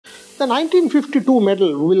The 1952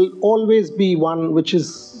 medal will always be one which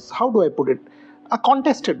is, how do I put it, a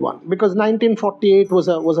contested one, because 1948 was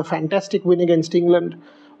a fantastic win against England.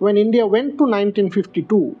 When India went to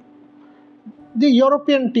 1952, the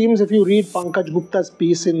European teams, if you read Pankaj Gupta's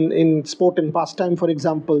piece in Sport and Pastime, for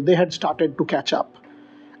example, they had started to catch up.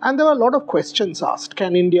 And there were a lot of questions asked.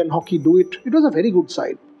 Can Indian hockey do it? It was a very good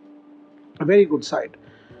side. A very good side.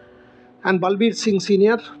 And Balbir Singh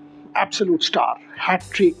Sr., absolute star.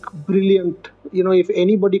 Hat-trick, brilliant. You know, if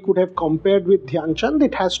anybody could have compared with Dhyan Chand,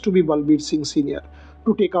 it has to be Balbir Singh Sr.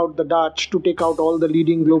 To take out the Dutch, to take out all the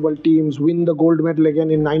leading global teams, win the gold medal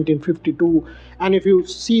again in 1952. And if you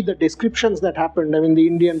see the descriptions that happened, I mean, the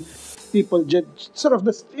Indian people just sort of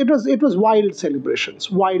this. It was wild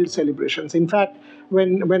celebrations, wild celebrations. In fact,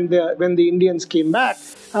 when the Indians came back,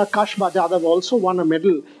 Kashba Jadhav also won a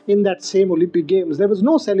medal in that same Olympic Games. There was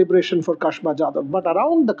no celebration for Kashba Jadhav, but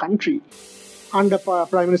around the country, under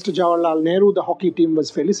Prime Minister Jawaharlal Nehru, the hockey team was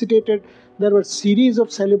felicitated. There were series of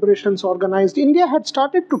celebrations organized. India had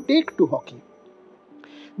started to take to hockey.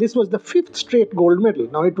 This was the 5th straight gold medal.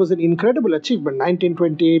 Now, it was an incredible achievement.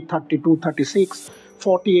 1928, 32, 36,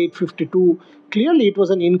 48, 52. Clearly, it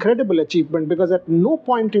was an incredible achievement because at no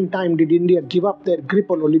point in time did India give up their grip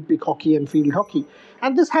on Olympic hockey and field hockey.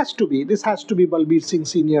 And this has to be Balbir Singh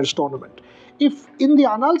Sr.'s tournament. If in the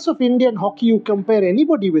annals of Indian hockey you compare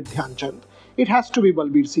anybody with Dhyan Chand, it has to be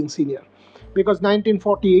Balbir Singh Sr. Because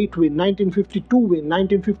 1948 win, 1952 win,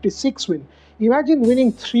 1956 win. Imagine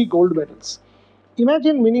winning 3 gold medals.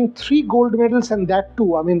 Imagine winning 3 gold medals, and that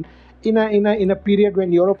too, I mean, in a period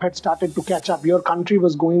when Europe had started to catch up. Your country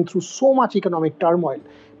was going through so much economic turmoil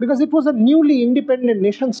because it was a newly independent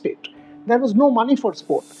nation state. There was no money for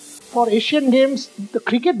sport. For Asian Games, the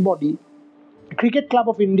cricket body, Cricket Club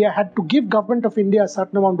of India, had to give Government of India a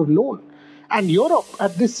certain amount of loan. And Europe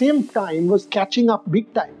at the same time was catching up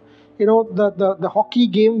big time. You know, the hockey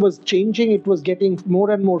game was changing. It was getting more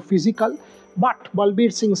and more physical. But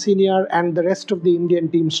Balbir Singh Sr. and the rest of the Indian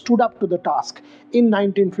team stood up to the task in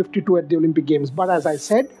 1952 at the Olympic Games. But as I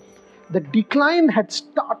said, the decline had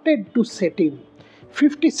started to set in.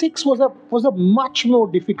 56 was a much more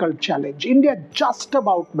difficult challenge. India just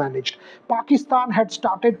about managed. Pakistan had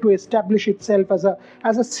started to establish itself as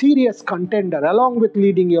a serious contender along with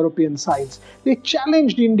leading European sides. They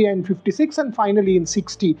challenged India in 56 and finally in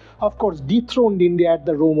 60, of course, dethroned India at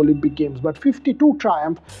the Rome Olympic Games. But 52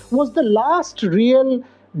 triumph was the last real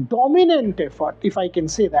dominant effort, if I can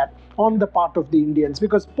say that, on the part of the Indians,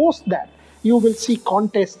 because post that, you will see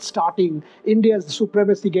contests starting, India's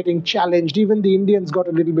supremacy getting challenged. Even the Indians got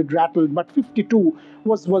a little bit rattled, but 52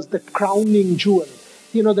 was the crowning jewel.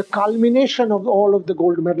 You know, the culmination of all of the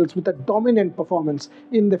gold medals with a dominant performance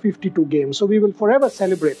in the 52 games. So we will forever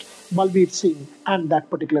celebrate Balbir Singh and that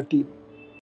particular team.